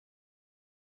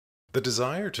The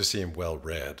desire to seem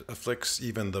well-read afflicts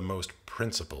even the most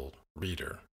principled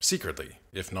reader, secretly,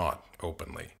 if not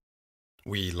openly.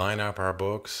 We line up our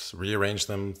books, rearrange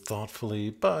them thoughtfully,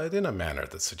 but in a manner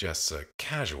that suggests a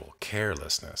casual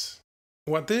carelessness.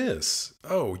 What this?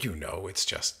 Oh, it's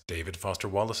just David Foster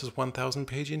Wallace's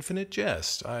 1,000-page infinite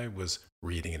jest. I was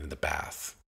reading it in the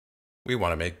bath. We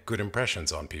want to make good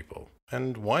impressions on people.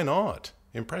 And why not?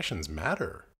 Impressions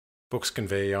matter. Books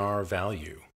convey our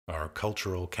value, our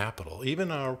cultural capital,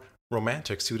 even our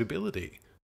romantic suitability.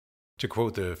 To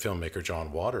quote the filmmaker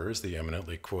John Waters, the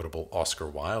eminently quotable Oscar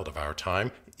Wilde of our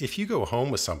time, if you go home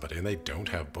with somebody and they don't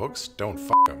have books, don't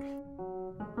fuck them.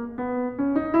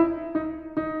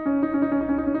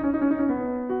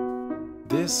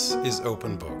 This is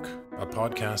Open Book, a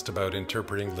podcast about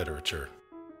interpreting literature,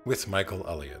 with Michael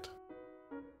Elliott.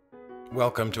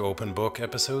 Welcome to Open Book,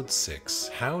 Episode 6,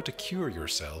 How to Cure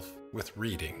Yourself with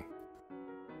Reading.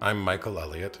 I'm Michael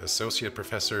Elliott, Associate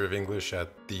Professor of English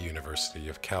at the University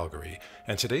of Calgary,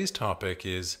 and today's topic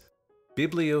is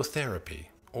bibliotherapy,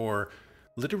 or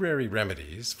literary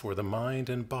remedies for the mind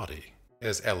and body.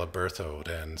 As Ella Berthoud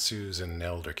and Susan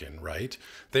Elderkin write,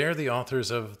 they are the authors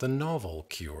of The Novel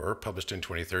Cure, published in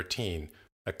 2013,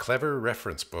 a clever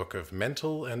reference book of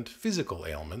mental and physical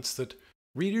ailments that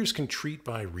readers can treat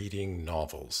by reading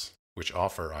novels, which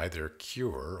offer either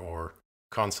cure or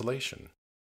consolation.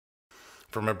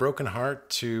 From a broken heart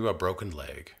to a broken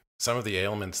leg, some of the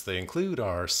ailments they include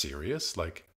are serious,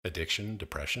 like addiction,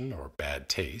 depression, or bad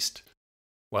taste,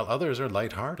 while others are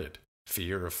lighthearted.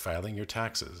 Fear of filing your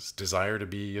taxes, desire to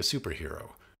be a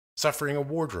superhero, suffering a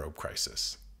wardrobe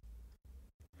crisis.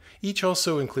 Each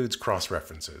also includes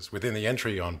cross-references. Within the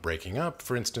entry on breaking up,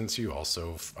 for instance, you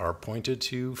also are pointed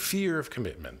to fear of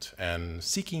commitment and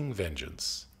seeking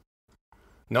vengeance.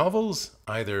 Novels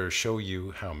either show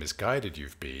you how misguided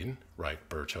you've been, write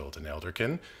Berthoud and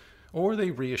Elderkin, or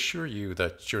they reassure you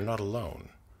that you're not alone.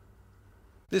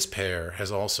 This pair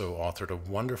has also authored a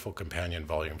wonderful companion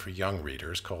volume for young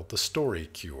readers called The Story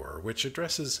Cure, which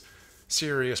addresses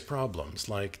serious problems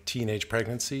like teenage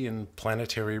pregnancy and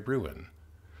planetary ruin,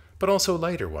 but also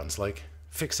lighter ones like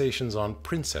fixations on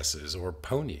princesses or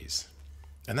ponies.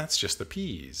 And that's just the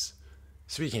P's.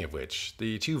 Speaking of which,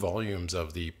 the 2 volumes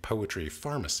of The Poetry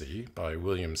Pharmacy by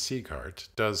William Sieghart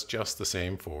does just the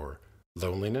same for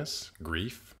loneliness,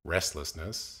 grief,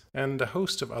 restlessness, and a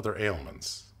host of other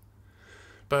ailments.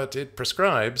 But it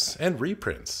prescribes and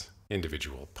reprints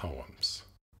individual poems.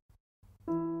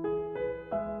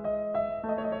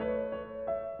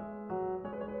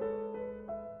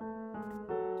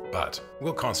 But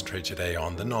we'll concentrate today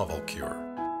on The Novel Cure,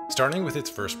 starting with its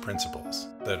first principles,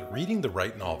 that reading the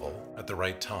right novel at the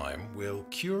right time will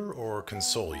cure or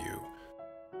console you,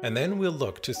 and then we'll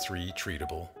look to 3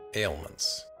 treatable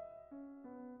ailments.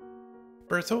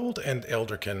 Berthoud and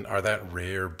Elderkin are that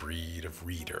rare breed of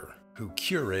reader who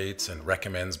curates and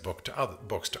recommends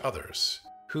books to others,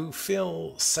 who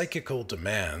fill psychical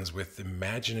demands with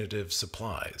imaginative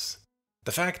supplies.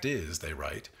 The fact is, they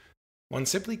write, one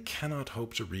simply cannot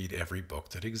hope to read every book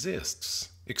that exists.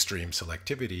 Extreme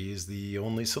selectivity is the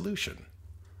only solution.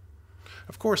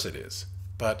 Of course it is,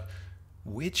 but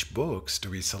which books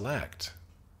do we select?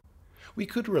 We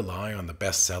could rely on the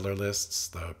bestseller lists,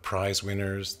 the prize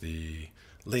winners, the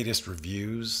latest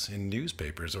reviews in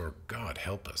newspapers, or God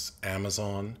help us,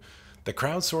 Amazon, the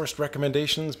crowdsourced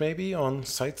recommendations maybe on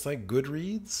sites like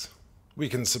Goodreads. We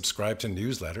can subscribe to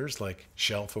newsletters like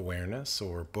Shelf Awareness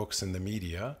or Books in the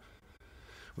Media.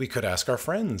 We could ask our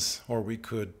friends, or we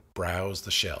could browse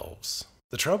the shelves.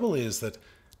 The trouble is that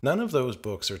none of those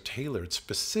books are tailored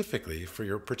specifically for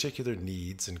your particular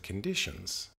needs and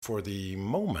conditions, for the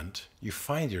moment you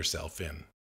find yourself in.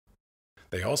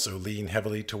 They also lean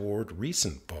heavily toward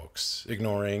recent books,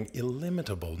 ignoring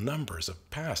illimitable numbers of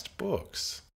past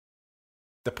books.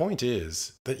 The point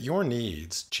is that your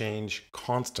needs change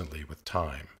constantly with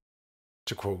time.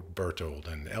 To quote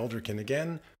Berthoud and Elderkin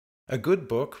again, a good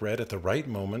book read at the right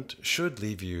moment should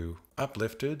leave you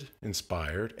uplifted,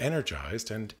 inspired,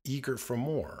 energized, and eager for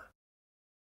more.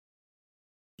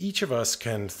 Each of us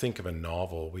can think of a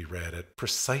novel we read at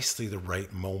precisely the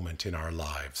right moment in our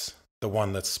lives. The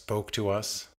one that spoke to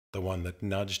us, the one that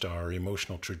nudged our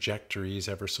emotional trajectories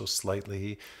ever so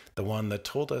slightly, the one that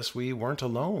told us we weren't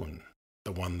alone,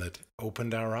 the one that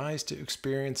opened our eyes to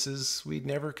experiences we'd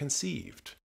never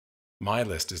conceived. My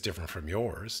list is different from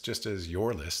yours, just as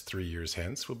your list 3 years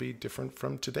hence will be different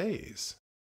from today's.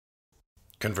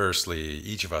 Conversely,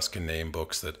 each of us can name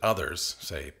books that others,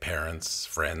 say parents,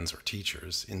 friends, or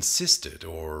teachers, insisted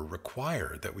or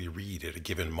required that we read at a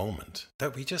given moment,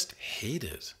 that we just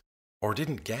hated or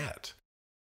didn't get.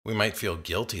 We might feel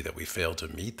guilty that we failed to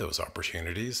meet those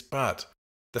opportunities, but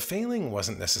the failing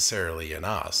wasn't necessarily in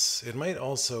us. It might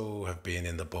also have been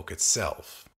in the book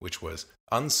itself, which was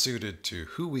unsuited to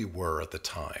who we were at the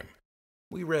time.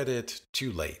 We read it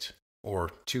too late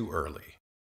or too early.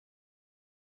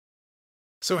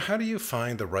 So how do you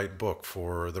find the right book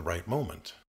for the right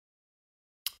moment?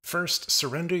 First,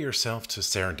 surrender yourself to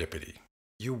serendipity.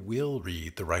 You will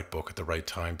read the right book at the right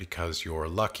time because you're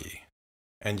lucky.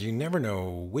 And you never know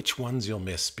which ones you'll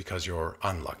miss because you're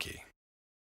unlucky.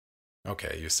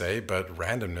 Okay, you say, but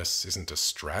randomness isn't a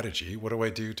strategy. What do I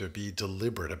do to be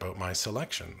deliberate about my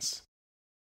selections?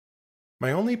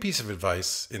 My only piece of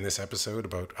advice in this episode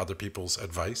about other people's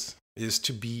advice is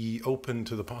to be open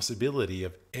to the possibility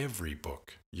of every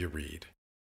book you read.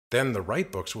 Then the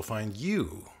right books will find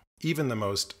you, even the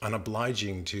most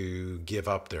unobliging to give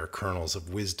up their kernels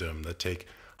of wisdom that take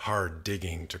hard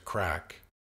digging to crack.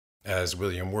 As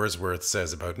William Wordsworth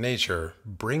says about nature,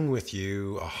 bring with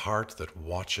you a heart that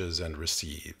watches and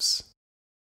receives.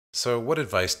 So what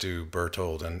advice do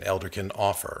Berthoud and Elderkin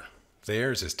offer?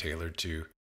 Theirs is tailored to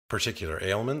particular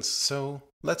ailments, so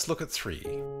let's look at 3.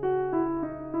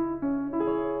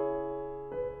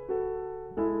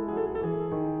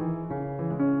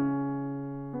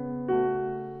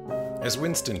 As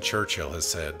Winston Churchill has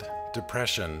said,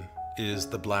 depression is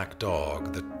the black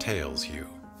dog that tails you.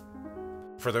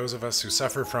 For those of us who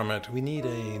suffer from it, we need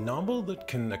a novel that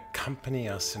can accompany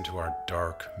us into our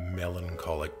dark,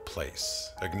 melancholic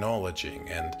place, acknowledging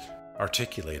and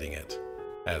articulating it,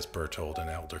 as Berthoud and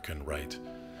Elderkin write.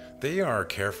 They are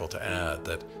careful to add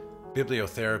that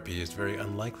bibliotherapy is very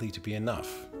unlikely to be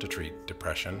enough to treat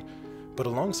depression, but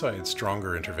alongside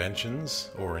stronger interventions,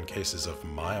 or in cases of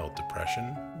mild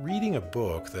depression, reading a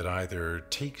book that either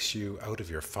takes you out of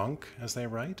your funk, as they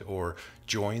write, or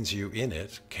joins you in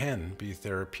it can be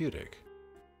therapeutic.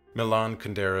 Milan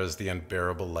Kundera's The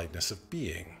Unbearable Lightness of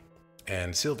Being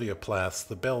and Sylvia Plath's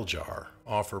The Bell Jar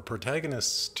offer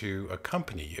protagonists to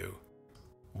accompany you,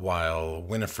 while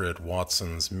Winifred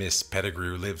Watson's Miss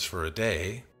Pettigrew Lives for a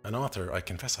Day, an author I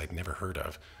confess I'd never heard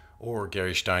of, or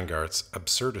Gary Steingart's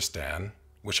Absurdistan,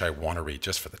 which I want to read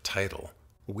just for the title,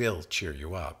 will cheer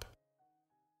you up.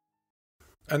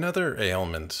 Another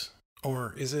ailment,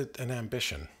 or is it an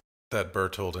ambition, that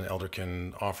Berthoud and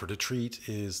Elderkin offer to treat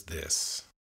is this.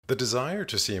 The desire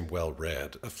to seem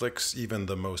well-read afflicts even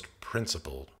the most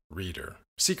principled reader,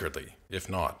 secretly, if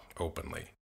not openly.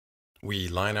 We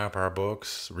line up our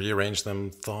books, rearrange them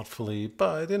thoughtfully,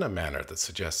 but in a manner that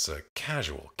suggests a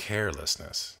casual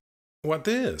carelessness. What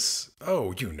this?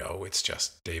 Oh, you know, it's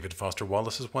just David Foster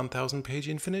Wallace's 1,000-page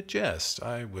Infinite Jest.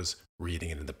 I was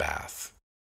reading it in the bath.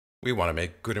 We want to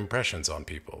make good impressions on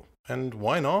people. And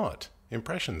why not?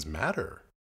 Impressions matter.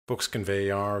 Books convey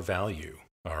our value,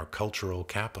 our cultural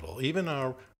capital, even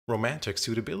our romantic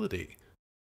suitability.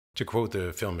 To quote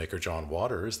the filmmaker John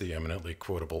Waters, the eminently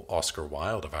quotable Oscar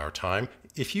Wilde of our time,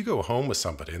 if you go home with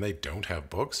somebody and they don't have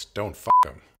books, don't f***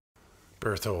 them.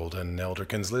 Berthoud and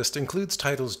Elderkin's list includes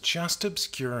titles just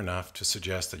obscure enough to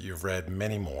suggest that you've read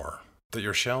many more, that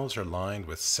your shelves are lined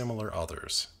with similar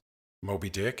others.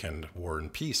 Moby Dick and War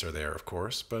and Peace are there, of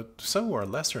course, but so are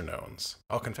lesser knowns.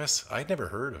 I'll confess I'd never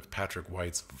heard of Patrick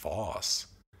White's Voss,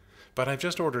 but I've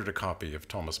just ordered a copy of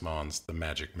Thomas Mann's The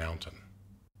Magic Mountain.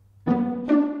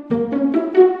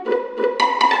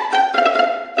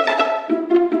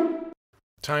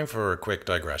 Time for a quick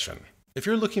digression. If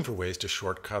you're looking for ways to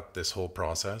shortcut this whole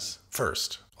process,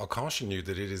 first, I'll caution you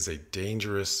that it is a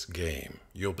dangerous game.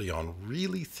 You'll be on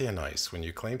really thin ice when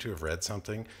you claim to have read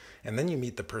something, and then you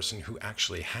meet the person who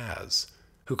actually has,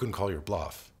 who can call your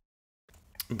bluff.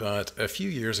 But a few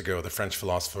years ago, the French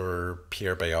philosopher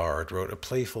Pierre Bayard wrote a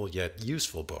playful yet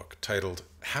useful book titled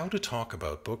How to Talk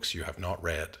About Books You Have Not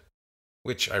Read,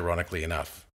 which, ironically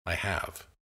enough, I have.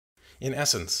 In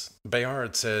essence,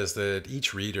 Bayard says that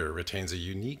each reader retains a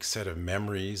unique set of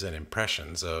memories and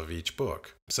impressions of each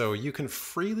book, so you can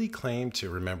freely claim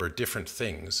to remember different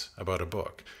things about a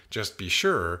book. Just be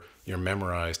sure your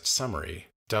memorized summary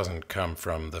doesn't come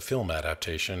from the film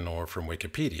adaptation or from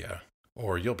Wikipedia,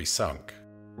 or you'll be sunk.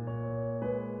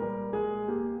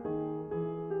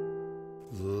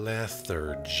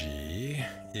 Lethargy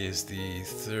is the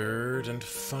third and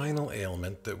final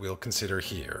ailment that we'll consider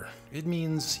here. It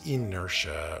means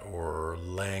inertia or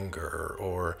languor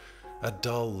or a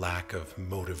dull lack of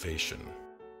motivation.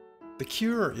 The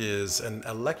cure is an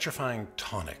electrifying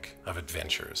tonic of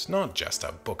adventures, not just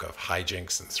a book of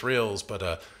hijinks and thrills, but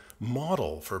a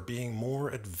model for being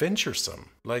more adventuresome,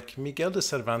 like Miguel de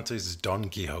Cervantes' Don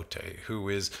Quixote, who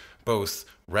is both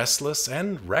restless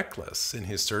and reckless in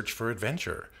his search for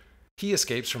adventure. He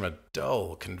escapes from a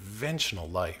dull, conventional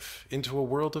life into a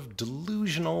world of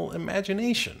delusional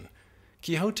imagination.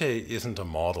 Quixote isn't a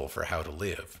model for how to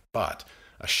live, but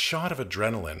a shot of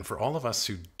adrenaline for all of us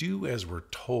who do as we're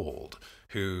told,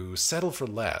 who settle for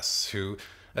less, who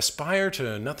aspire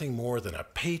to nothing more than a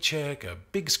paycheck, a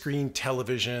big screen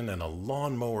television, and a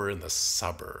lawnmower in the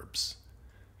suburbs.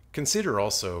 Consider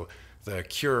also the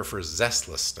cure for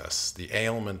zestlessness, the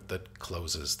ailment that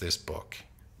closes this book.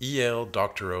 E.L.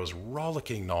 Doctorow's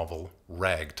rollicking novel,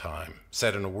 Ragtime,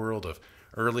 set in a world of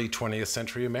early 20th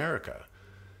century America,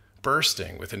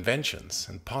 bursting with inventions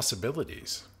and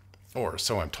possibilities. Or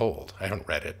so I'm told. I haven't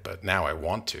read it, but now I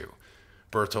want to.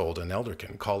 Berthoud and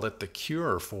Elderkin call it the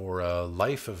cure for a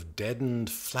life of deadened,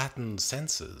 flattened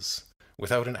senses,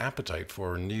 without an appetite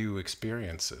for new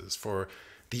experiences, for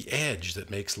the edge that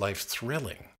makes life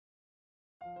thrilling.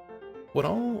 What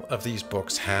all of these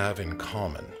books have in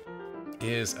common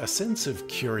is a sense of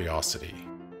curiosity,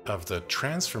 of the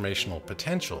transformational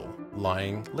potential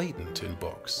lying latent in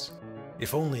books,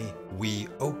 if only we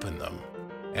open them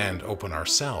and open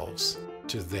ourselves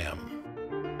to them.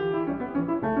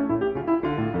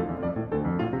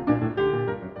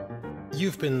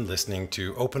 You've been listening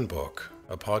to Open Book,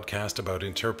 a podcast about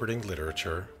interpreting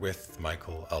literature with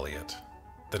Michael Elliott.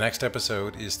 The next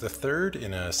episode is the third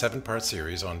in a 7-part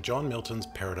series on John Milton's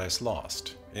Paradise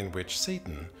Lost, in which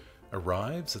Satan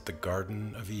arrives at the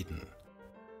Garden of Eden.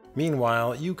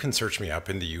 Meanwhile, you can search me up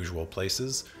in the usual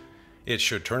places. It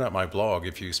should turn up my blog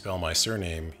if you spell my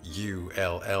surname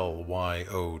Ullyot,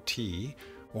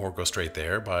 or go straight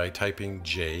there by typing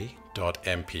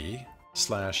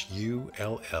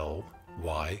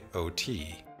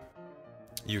j.mp/ULLYOT.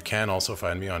 You can also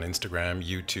find me on Instagram,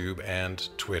 YouTube, and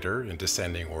Twitter in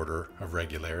descending order of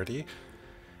regularity.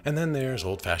 And then there's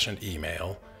old-fashioned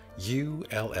email,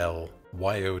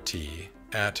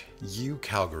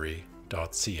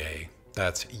 ullyot@ucalgary.ca.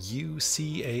 That's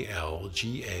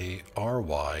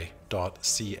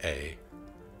UCALGARY.ca.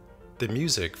 The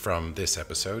music from this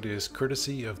episode is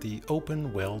courtesy of the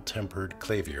Open Well-Tempered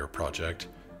Clavier Project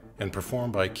and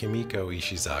performed by Kimiko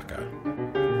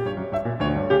Ishizaka.